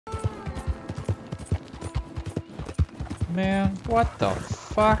man. What the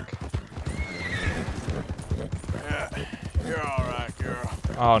fuck? Yeah, you're all right, girl.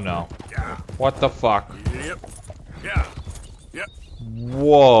 Oh no. Yeah. What the fuck? Yep. Yeah. Yep.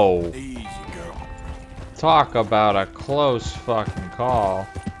 Whoa. Easy, girl. Talk about a close fucking call.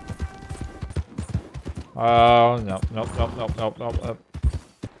 Oh, nope, nope, nope, nope, nope, nope, nope.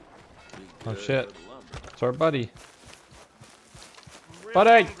 Oh shit. It's our buddy.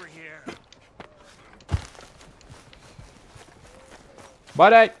 Buddy!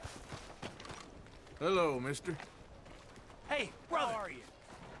 Buddy! Hello, mister. Hey, brother. How are you?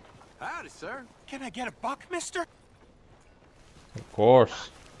 Howdy, sir. Can I get a buck, mister? Of course.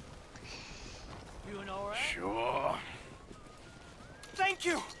 Doing all right? Sure. Thank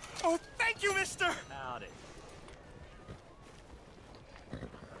you. Oh, thank you, mister. Howdy.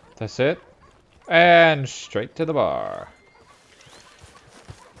 That's it. And straight to the bar.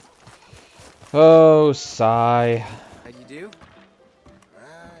 Oh, sigh. How'd you do?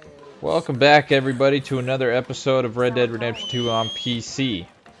 Welcome back, everybody, to another episode of Red Dead Redemption 2 on PC.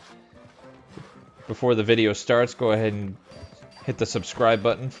 Before the video starts, go ahead and hit the subscribe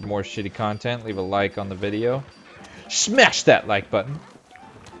button for more shitty content. Leave a like on the video. Smash that like button.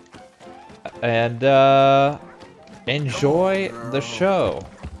 And, enjoy the show.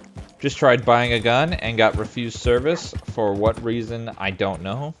 Just tried buying a gun and got refused service. For what reason, I don't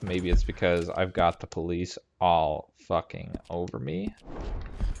know. Maybe it's because I've got the police all fucking over me.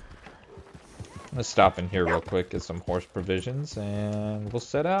 I'm gonna stop in here real quick, get some horse provisions, and we'll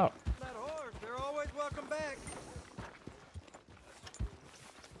set out. That horse, they're always welcome back.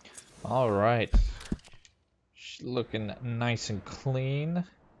 Alright. Looking nice and clean.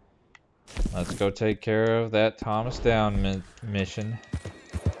 Let's go take care of that Thomas Down mission.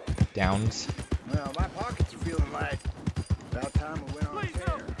 Downs. Well, my pockets are feeling light. About time we went on a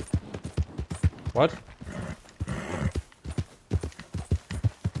tear. What?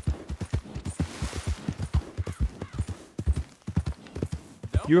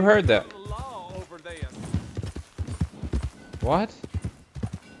 You heard that. What?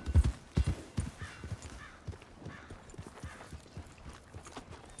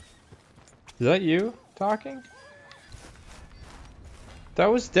 Is that you talking? That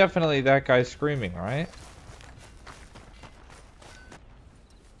was definitely that guy screaming, right?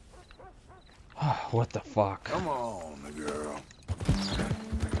 What the fuck? Come on, girl.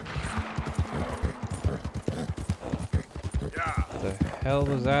 Yeah. The hell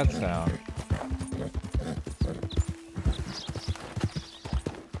does that sound?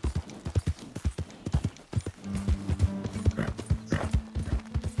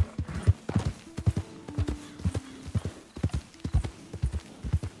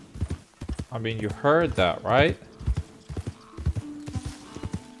 I mean, you heard that, right?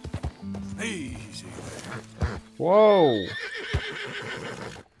 Easy. Whoa!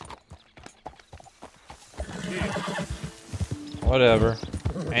 Whatever.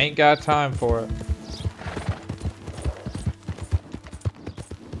 Ain't got time for it.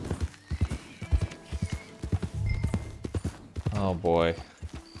 Oh boy.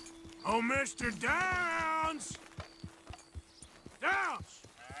 Oh, Mr. Downs! Downs!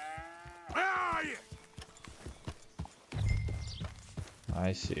 Where are you?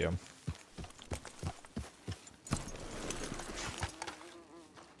 I see him.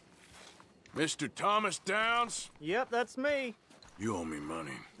 Mr. Thomas Downs? Yep, that's me. You owe me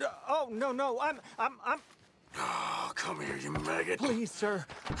money. Oh, no, I'm... Oh, come here, you maggot. Please, sir.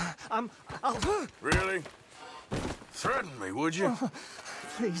 I'll... Really? Threaten me, would you?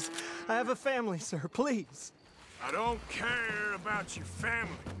 Please, I have a family, sir, please. I don't care about your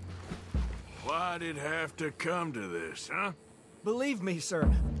family. Why'd it have to come to this, huh? Believe me,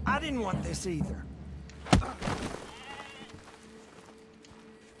 sir, I didn't want this either.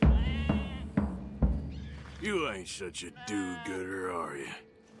 You ain't such a do-gooder, are you?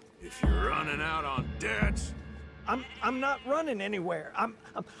 If you're running out on debts... I'm not running anywhere.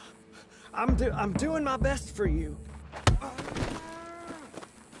 I'm doing my best for you.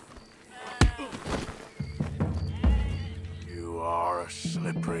 You are a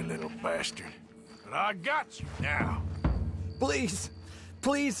slippery little bastard. But I got you now. Please,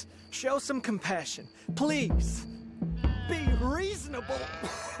 show some compassion. Please, be reasonable.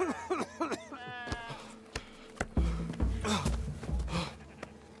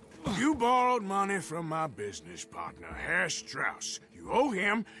 You borrowed money from my business partner, Herr Strauss. You owe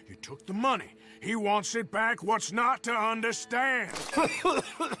him, you took the money. He wants it back, what's not to understand?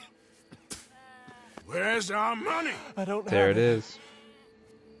 Where's our money? I don't There have it is.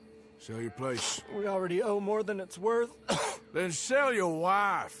 Sell your place. We already owe more than it's worth. Then sell your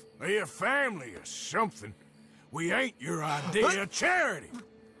wife, or your family, or something. We ain't your idea of charity.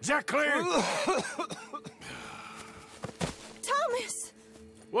 Is that clear? Thomas!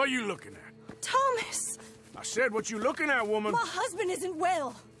 What are you looking at? Thomas! I said, what you looking at, woman? My husband isn't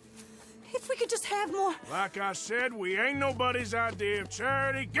well. If we could just have more... Like I said, we ain't nobody's idea of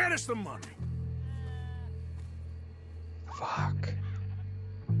charity. Get us the money. Fuck.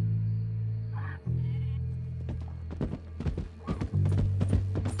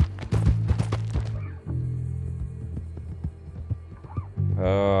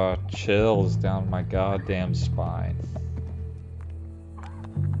 Oh, chills down my goddamn spine.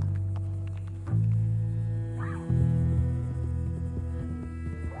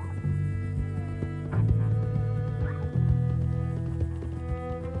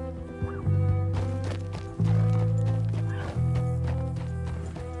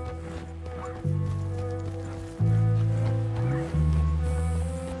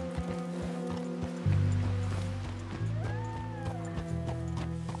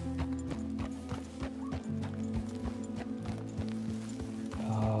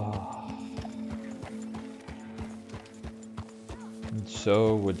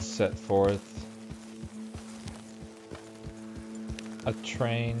 So would set forth a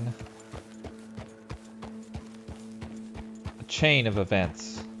chain of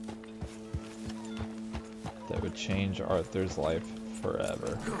events that would change Arthur's life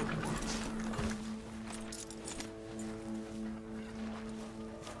forever.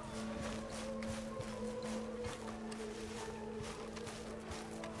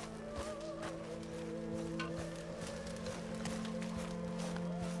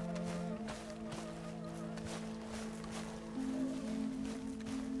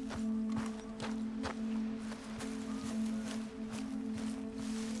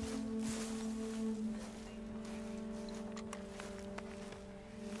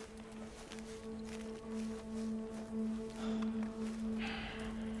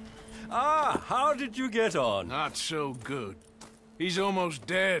 Ah, how did you get on? Not so good. He's almost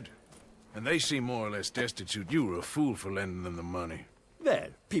dead. And they seem more or less destitute. You were a fool for lending them the money. Well,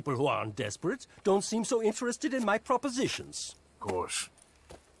 people who aren't desperate don't seem so interested in my propositions. Of course.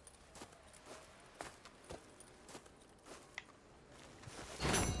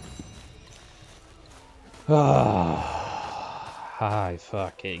 I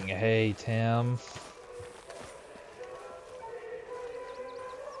fucking hate him.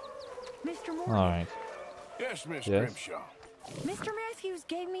 Mr. Morgan, Alright. Yes, Miss Yes? Grimshaw. Mr. Matthews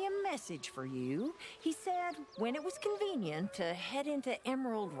gave me a message for you. He said when it was convenient to head into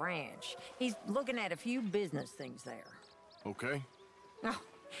Emerald Ranch. He's looking at a few business things there. Okay. Oh,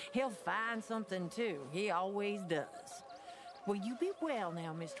 he'll find something too. He always does. Will you be well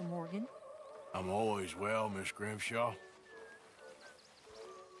now, Mr. Morgan? I'm always well, Miss Grimshaw.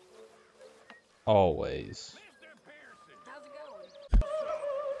 Always. How's it going?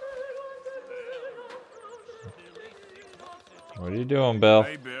 What are you doing, Bill?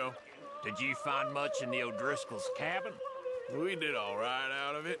 Hey, Bill. Did you find much in the O'Driscoll's cabin? We did all right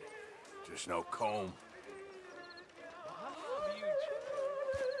out of it. Just no comb.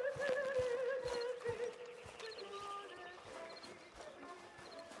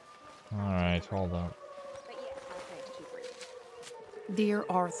 Alright, hold on. Dear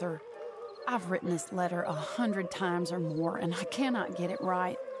Arthur, I've written this letter 100 times or more, and I cannot get it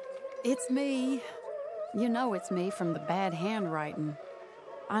right. It's me. You know it's me from the bad handwriting.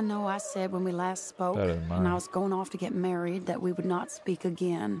 I know I said when we last spoke, Better than and mine. I was going off to get married, that we would not speak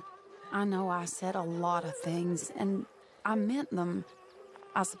again. I know I said a lot of things, and I meant them,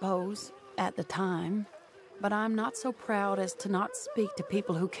 I suppose, at the time. But I'm not so proud as to not speak to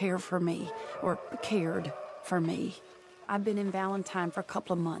people who care for me, or cared for me. I've been in Valentine for a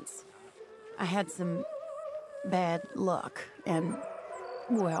couple of months. I had some bad luck, and,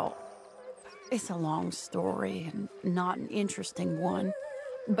 well, it's a long story and not an interesting one.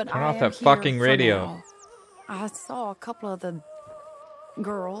 But Turn I off am that here fucking for radio. now. I saw a couple of the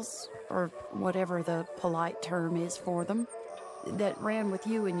girls, or whatever the polite term is for them, that ran with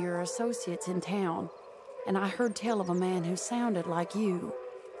you and your associates in town. And I heard tell of a man who sounded like you.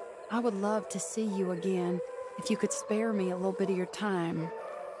 I would love to see you again if you could spare me a little bit of your time.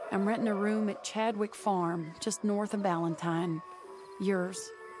 I'm renting a room at Chadwick Farm, just north of Valentine. Yours,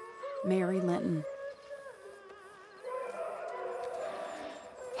 Mary Linton.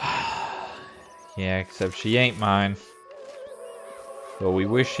 Yeah, except she ain't mine. But we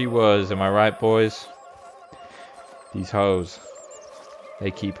wish she was, am I right, boys? These hoes, they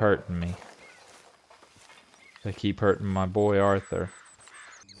keep hurting me. They keep hurting my boy Arthur.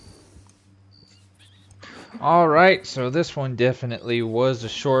 Alright, so this one definitely was a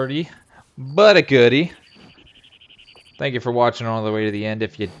shorty, but a goodie. Thank you for watching all the way to the end.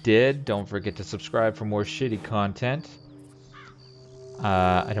 If you did, don't forget to subscribe for more shitty content.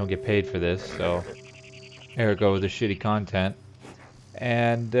 I don't get paid for this, so ergo the shitty content.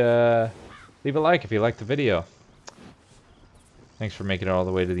 And leave a like if you liked the video. Thanks for making it all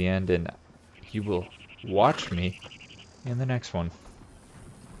the way to the end, and you will watch me in the next one.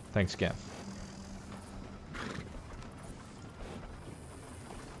 Thanks again.